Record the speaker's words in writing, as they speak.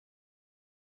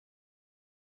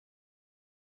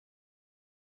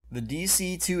The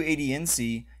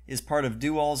DC280NC is part of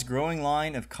DoALL's growing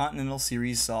line of Continental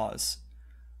Series saws.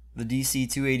 The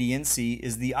DC280NC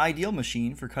is the ideal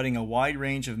machine for cutting a wide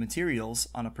range of materials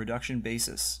on a production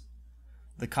basis.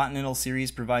 The Continental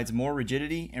Series provides more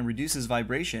rigidity and reduces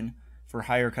vibration for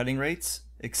higher cutting rates,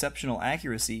 exceptional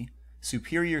accuracy,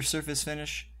 superior surface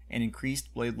finish, and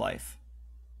increased blade life.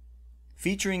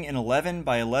 Featuring an 11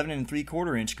 by 11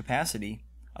 3/4 inch capacity,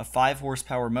 a 5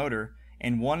 horsepower motor,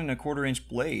 and 1 1/4 inch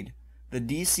blade, the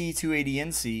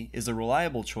DC280NC is a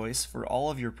reliable choice for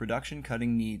all of your production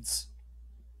cutting needs.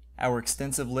 Our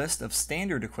extensive list of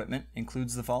standard equipment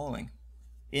includes the following: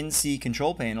 NC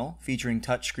control panel featuring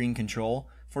touchscreen control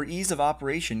for ease of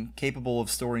operation capable of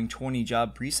storing 20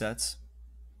 job presets,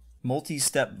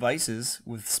 multi-step vices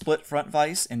with split front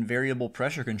vise and variable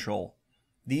pressure control.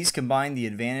 These combine the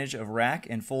advantage of rack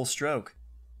and full stroke.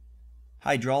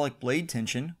 Hydraulic blade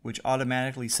tension, which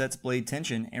automatically sets blade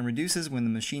tension and reduces when the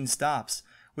machine stops,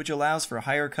 which allows for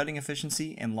higher cutting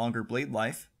efficiency and longer blade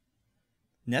life.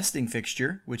 Nesting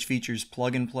fixture, which features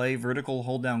plug-and-play vertical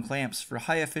hold-down clamps for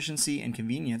high efficiency and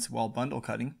convenience while bundle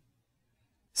cutting.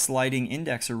 Sliding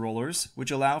indexer rollers, which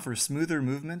allow for smoother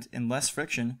movement and less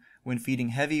friction when feeding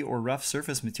heavy or rough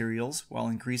surface materials while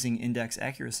increasing index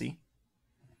accuracy.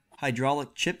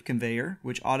 Hydraulic chip conveyor,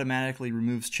 which automatically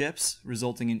removes chips,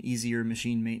 resulting in easier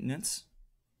machine maintenance.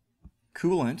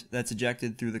 Coolant that's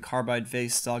ejected through the carbide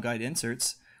face saw guide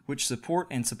inserts, which support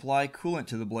and supply coolant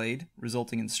to the blade,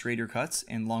 resulting in straighter cuts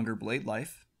and longer blade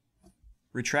life.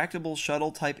 Retractable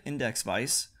shuttle type index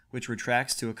vise, which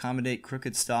retracts to accommodate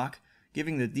crooked stock,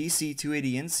 giving the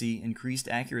DC280NC increased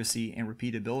accuracy and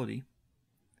repeatability.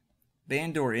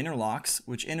 Band door interlocks,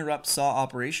 which interrupt saw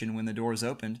operation when the door is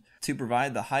opened to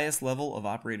provide the highest level of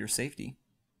operator safety.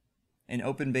 An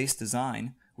open base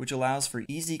design, which allows for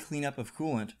easy cleanup of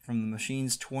coolant from the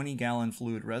machine's 20-gallon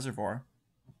fluid reservoir.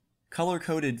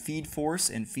 Color-coded feed force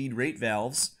and feed rate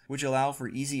valves, which allow for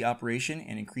easy operation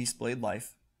and increased blade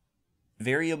life.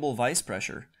 Variable vise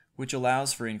pressure, which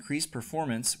allows for increased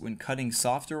performance when cutting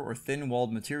softer or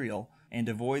thin-walled material and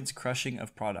avoids crushing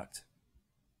of product.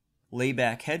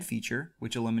 Layback head feature,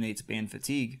 which eliminates band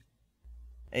fatigue.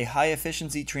 A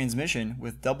high-efficiency transmission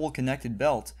with double connected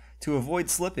belt to avoid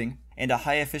slipping, and a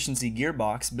high-efficiency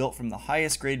gearbox built from the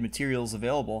highest grade materials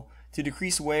available to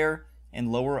decrease wear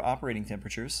and lower operating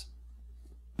temperatures.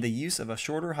 The use of a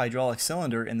shorter hydraulic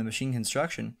cylinder in the machine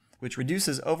construction, which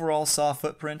reduces overall saw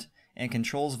footprint and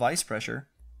controls vise pressure.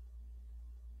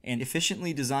 An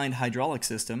efficiently designed hydraulic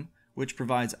system, which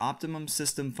provides optimum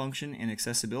system function and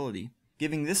accessibility,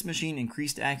 giving this machine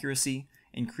increased accuracy,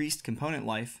 increased component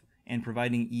life, and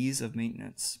providing ease of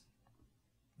maintenance.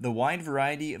 The wide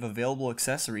variety of available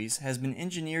accessories has been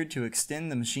engineered to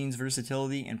extend the machine's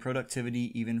versatility and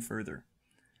productivity even further.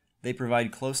 They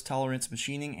provide close tolerance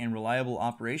machining and reliable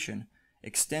operation,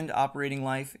 extend operating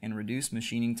life, and reduce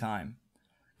machining time.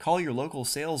 Call your local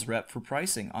sales rep for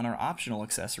pricing on our optional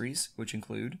accessories, which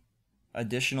include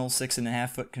additional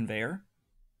 6.5-foot conveyor,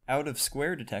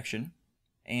 out-of-square detection,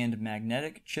 and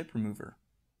magnetic chip remover.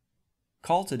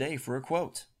 Call today for a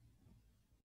quote.